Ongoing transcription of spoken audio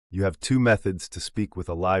You have two methods to speak with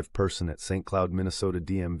a live person at St. Cloud, Minnesota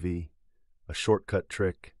DMV, a shortcut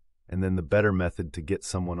trick, and then the better method to get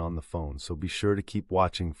someone on the phone, so be sure to keep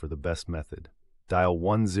watching for the best method. Dial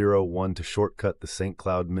 101 to shortcut the St.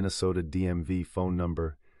 Cloud, Minnesota DMV phone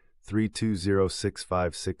number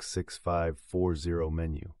 320-656-6540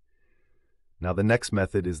 menu. Now the next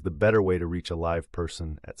method is the better way to reach a live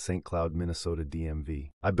person at St. Cloud, Minnesota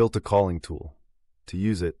DMV. I built a calling tool. To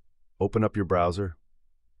use it, open up your browser,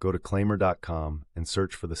 go to Claimyr.com and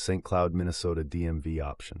search for the St. Cloud, Minnesota DMV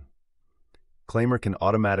option. Claimyr can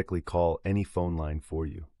automatically call any phone line for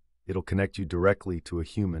you. It'll connect you directly to a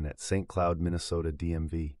human at St. Cloud, Minnesota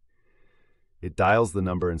DMV. It dials the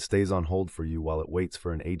number and stays on hold for you while it waits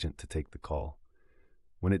for an agent to take the call.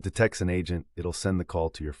 When it detects an agent, it'll send the call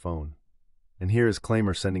to your phone. And here is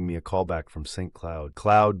Claimyr sending me a call back from St.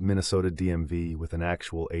 Cloud, Minnesota DMV with an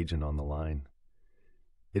actual agent on the line.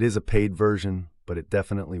 It is a paid version, but it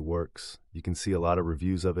definitely works. You can see a lot of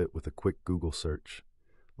reviews of it with a quick Google search.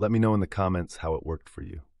 Let me know in the comments how it worked for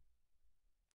you.